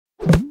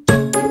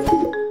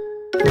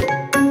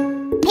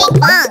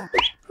Pinkfong.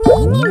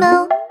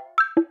 Nemo.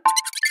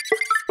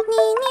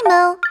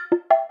 Nemo.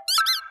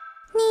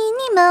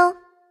 Nemo.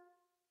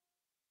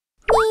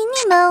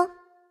 Nemo.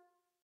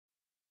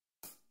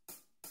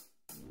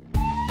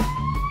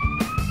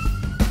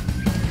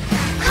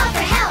 Call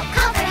for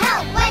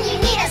help, when you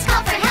need us,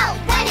 call for help.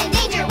 When in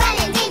danger,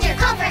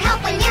 call for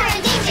help when you're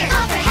in danger.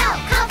 Call for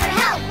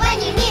help, when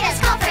you need us,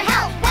 call for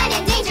help. When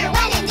in danger,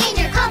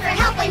 call for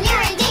help when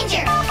you're in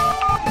danger.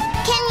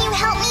 Can you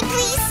help me,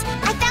 please?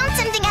 I found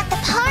something at the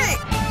park.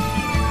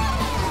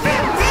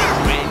 Vroom, vroom.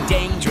 When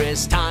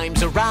dangerous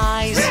times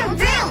arise, Vroom,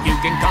 vroom. you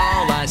can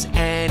call us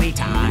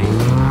anytime.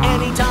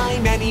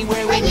 Anytime,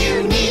 anywhere When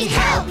you need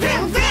help,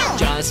 vroom, vroom.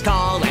 Just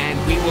call and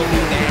we will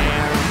be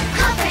there.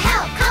 Call for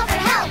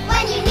help,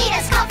 when you need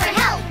us, call for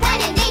help. When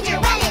in danger,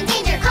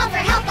 call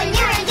for help when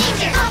you're in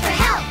danger. Call for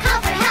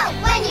help,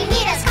 when you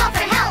need us, call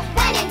for help.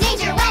 When in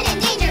danger,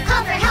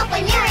 call for help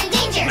when you're in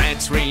danger.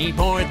 Let's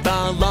report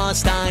the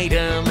lost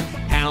item.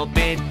 Help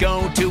it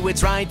go to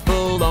its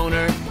rightful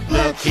owner.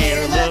 Look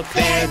here, look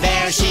there,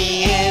 there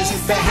she is.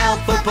 The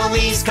help of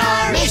police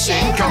car.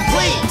 Mission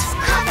complete.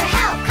 Call for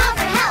help,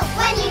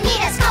 when you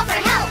need us, call for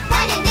help.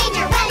 When in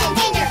danger,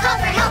 call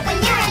for help when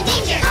you're in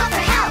danger. Call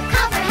for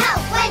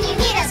help, when you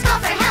need us, call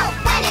for help.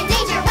 When in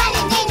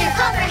danger,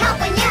 call for help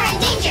when you're in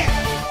danger.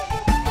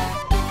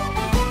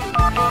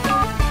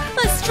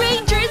 A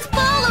stranger is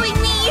following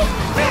me.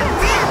 Vroom,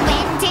 vroom.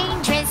 When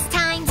dangerous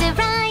times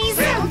arise,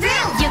 Vroom,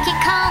 vroom. you can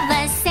call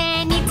us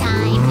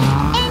anytime.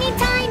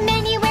 Anytime,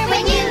 anywhere,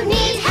 When you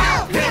need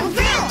help, vroom,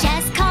 vroom.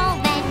 just call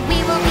and we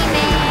will be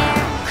there.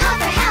 Call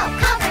for help,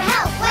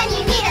 when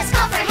you need us,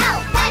 call for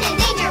help. When in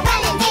danger,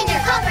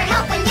 call for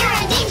help when you're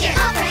in danger.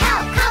 Call for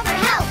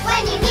help,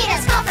 when you need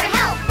us, call for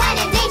help. When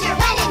in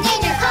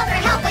danger, call for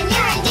help when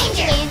you're in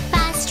danger. If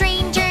a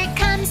stranger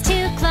comes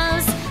too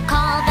close,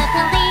 call the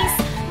police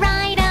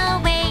right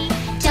away.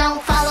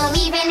 Don't follow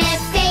even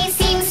if they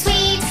seem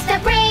sweet. The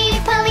brave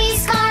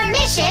police car,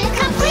 mission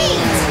complete.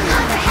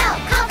 Call for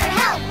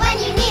help, when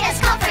you need us,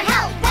 call for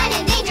help. When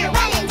in danger,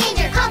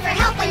 call for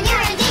help when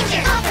you're in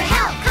danger. Call for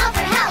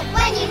help,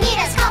 when you need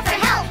us, call for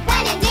help.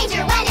 When in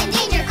danger,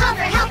 call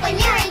for help when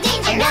you're in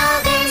danger.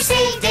 Another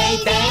safe day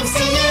thanks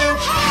to you.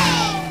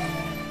 Hey!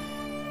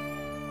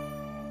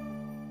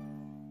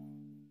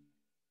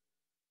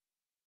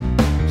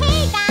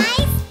 Hey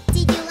guys!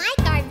 Did you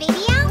like our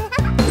video?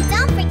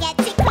 Don't forget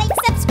to click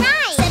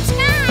subscribe!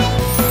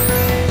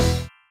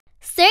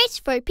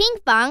 Search for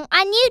Pinkfong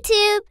on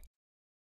YouTube.